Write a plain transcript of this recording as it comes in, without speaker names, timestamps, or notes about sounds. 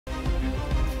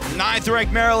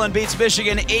Ninth-ranked Maryland beats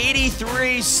Michigan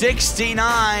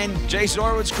 83-69. Jason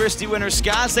Horowitz, Christy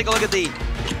Winters-Scott. Let's take a look at the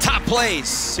top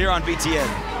plays here on BTN.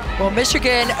 Well,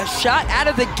 Michigan shot out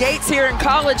of the gates here in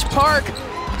College Park.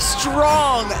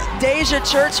 Strong. Deja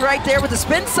Church right there with the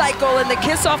spin cycle and the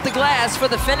kiss off the glass for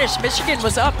the finish. Michigan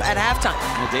was up at halftime.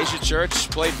 Well, Deja Church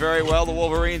played very well, the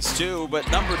Wolverines too, but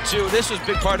number two, this was a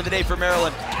big part of the day for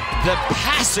Maryland. The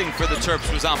passing for the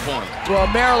Terps was on point. Well,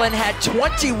 Maryland had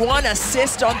 21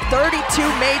 assists on 32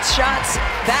 made shots.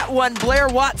 That one, Blair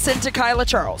Watson to Kyla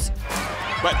Charles.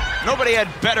 But nobody had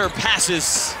better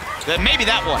passes than maybe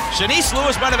that one. Shanice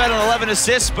Lewis might have had an 11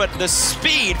 assists, but the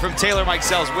speed from Taylor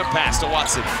Mikesell's whip pass to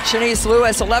Watson. Shanice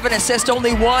Lewis, 11 assists,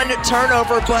 only 1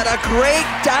 turnover, but a great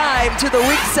dive to the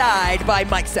weak side by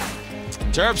Mikesell.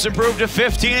 Terps improved to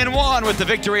 15-1 with the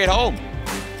victory at home.